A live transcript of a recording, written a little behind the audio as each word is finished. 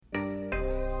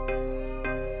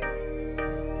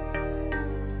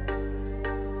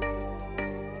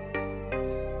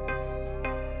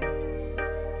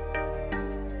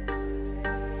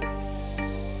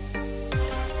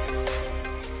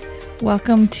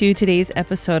Welcome to today's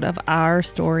episode of Our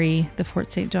Story, the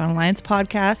Fort St. John Alliance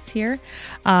podcast here.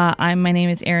 My name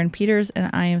is Erin Peters, and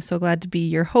I am so glad to be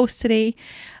your host today.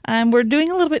 We're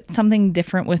doing a little bit something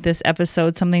different with this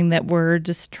episode, something that we're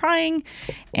just trying,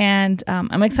 and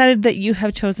I'm excited that you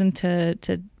have chosen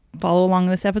to follow along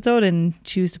this episode and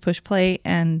choose to push play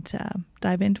and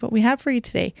dive into what we have for you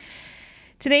today.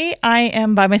 Today, I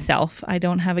am by myself. I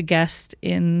don't have a guest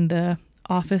in the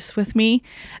office with me,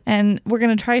 and we're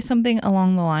going to try something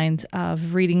along the lines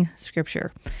of reading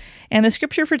scripture. And the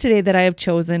scripture for today that I have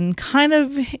chosen, kind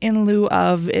of in lieu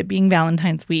of it being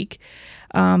Valentine's week,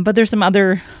 but there's some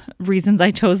other reasons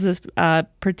I chose this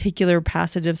particular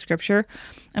passage of scripture.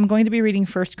 I'm going to be reading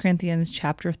 1 Corinthians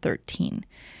chapter 13.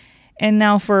 And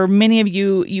now for many of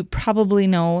you, you probably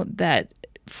know that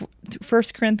 1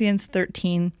 Corinthians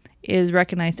 13 is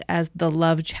recognized as the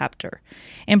love chapter.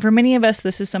 And for many of us,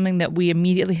 this is something that we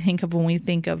immediately think of when we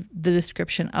think of the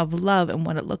description of love and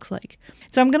what it looks like.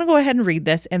 So I'm going to go ahead and read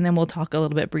this, and then we'll talk a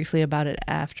little bit briefly about it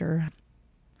after.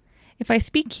 If I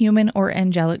speak human or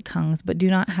angelic tongues but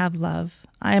do not have love,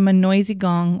 I am a noisy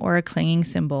gong or a clanging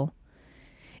cymbal.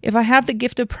 If I have the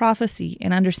gift of prophecy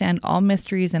and understand all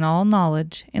mysteries and all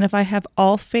knowledge, and if I have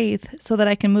all faith so that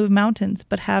I can move mountains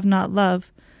but have not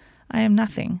love, I am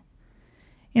nothing.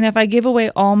 And if I give away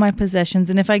all my possessions,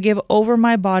 and if I give over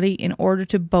my body in order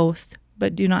to boast,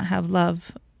 but do not have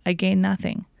love, I gain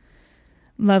nothing.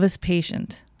 Love is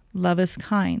patient. Love is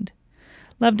kind.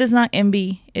 Love does not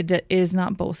envy. It is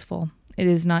not boastful. It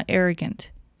is not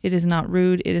arrogant. It is not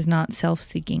rude. It is not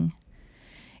self-seeking.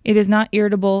 It is not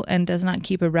irritable and does not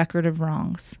keep a record of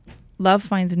wrongs. Love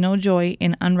finds no joy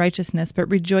in unrighteousness, but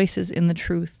rejoices in the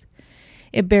truth.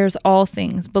 It bears all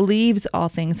things, believes all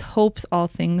things, hopes all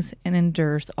things, and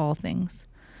endures all things.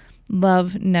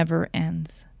 Love never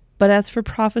ends. But as for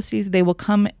prophecies, they will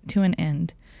come to an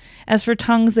end. As for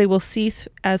tongues, they will cease.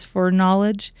 As for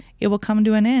knowledge, it will come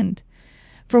to an end.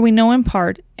 For we know in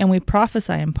part, and we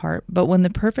prophesy in part, but when the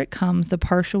perfect comes, the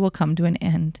partial will come to an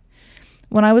end.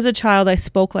 When I was a child, I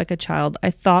spoke like a child.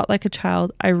 I thought like a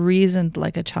child. I reasoned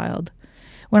like a child.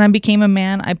 When I became a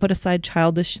man, I put aside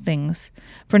childish things.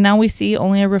 For now we see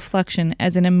only a reflection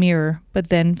as in a mirror, but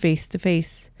then face to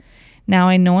face. Now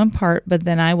I know in part, but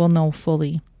then I will know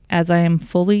fully, as I am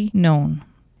fully known.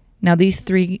 Now these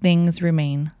three things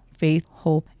remain: faith,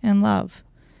 hope, and love.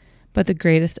 But the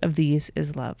greatest of these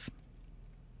is love.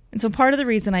 And so part of the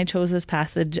reason I chose this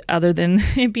passage, other than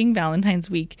it being Valentine's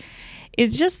week,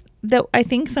 is just that I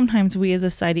think sometimes we as a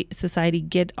society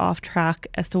get off track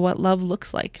as to what love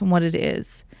looks like and what it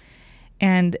is.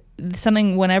 And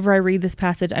something, whenever I read this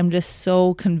passage, I'm just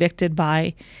so convicted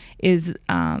by is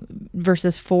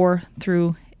verses 4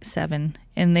 through 7.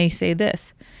 And they say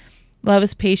this: love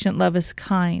is patient, love is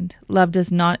kind. Love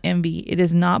does not envy. It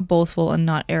is not boastful and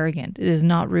not arrogant. It is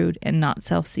not rude and not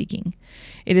self-seeking.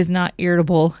 It is not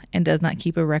irritable and does not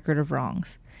keep a record of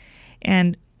wrongs.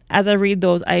 And as I read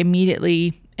those, I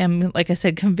immediately am, like I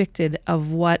said, convicted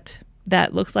of what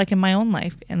that looks like in my own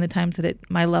life and the times that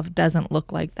my love doesn't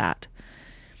look like that.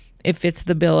 It fits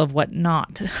the bill of what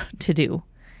not to do.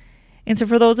 And so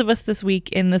for those of us this week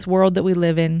in this world that we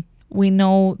live in, we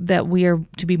know that we are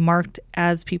to be marked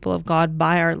as people of God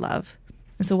by our love.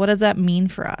 And so what does that mean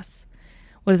for us?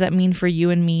 What does that mean for you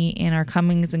and me in our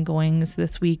comings and goings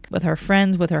this week with our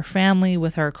friends, with our family,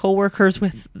 with our coworkers,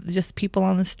 with just people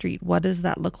on the street? What does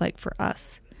that look like for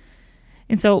us?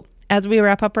 And so as we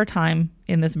wrap up our time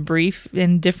in this brief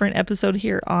and different episode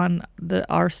here on the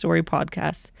Our Story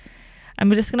podcast, I'm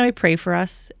just going to pray for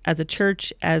us as a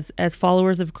church, as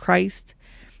followers of Christ,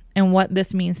 and what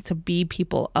this means to be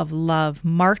people of love,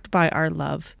 marked by our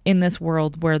love in this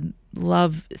world where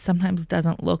love sometimes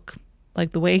doesn't look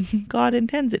like the way God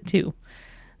intends it to.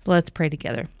 So let's pray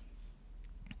together.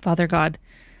 Father God,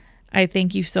 I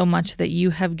thank you so much that you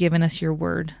have given us your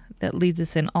word that leads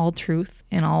us in all truth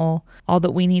and all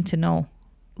that we need to know.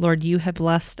 Lord, you have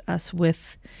blessed us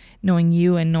with knowing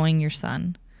you and knowing your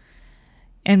Son.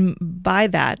 And by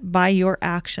that, by your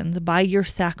actions, by your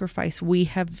sacrifice, we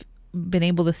have been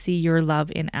able to see your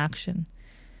love in action.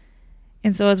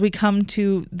 And so as we come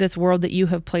to this world that you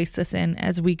have placed us in,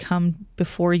 as we come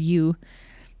before you,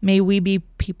 may we be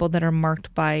people that are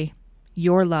marked by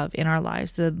your love in our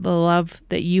lives, the love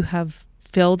that you have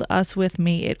filled us with.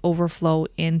 May it overflow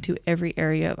into every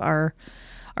area of our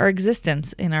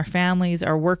existence, in our families,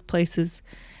 our workplaces,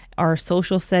 our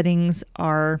social settings,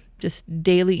 our just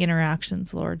daily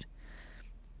interactions, Lord.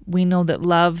 We know that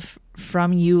love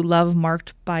from you, love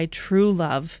marked by true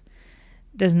love,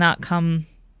 does not come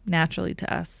naturally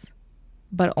to us.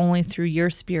 but only through your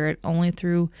Spirit, only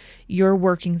through your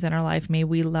workings in our life, may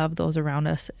we love those around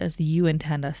us as you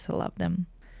intend us to love them.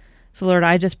 So Lord,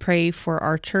 I just pray for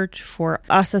our church, for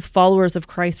us as followers of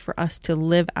Christ, for us to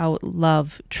live out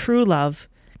love, true love,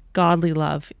 godly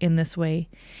love in this way.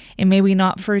 And may we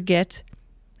not forget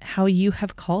how you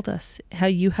have called us, how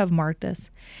you have marked us,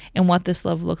 and what this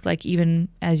love looks like, even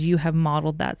as you have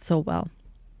modeled that so well.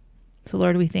 So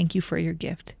Lord, we thank you for your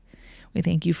gift. We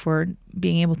thank you for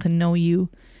being able to know you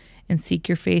and seek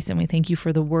your face. And we thank you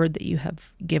for the word that you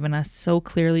have given us so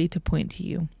clearly to point to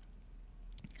you.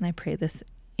 And I pray this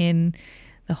in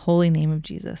the holy name of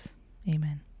Jesus.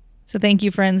 Amen. So thank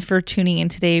you, friends, for tuning in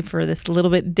today for this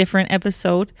little bit different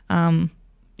episode.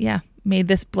 May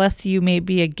this bless you, may it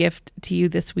be a gift to you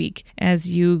this week as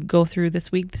you go through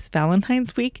this week, this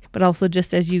Valentine's week, but also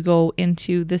just as you go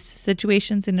into the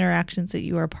situations and interactions that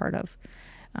you are a part of.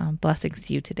 Blessings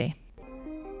to you today.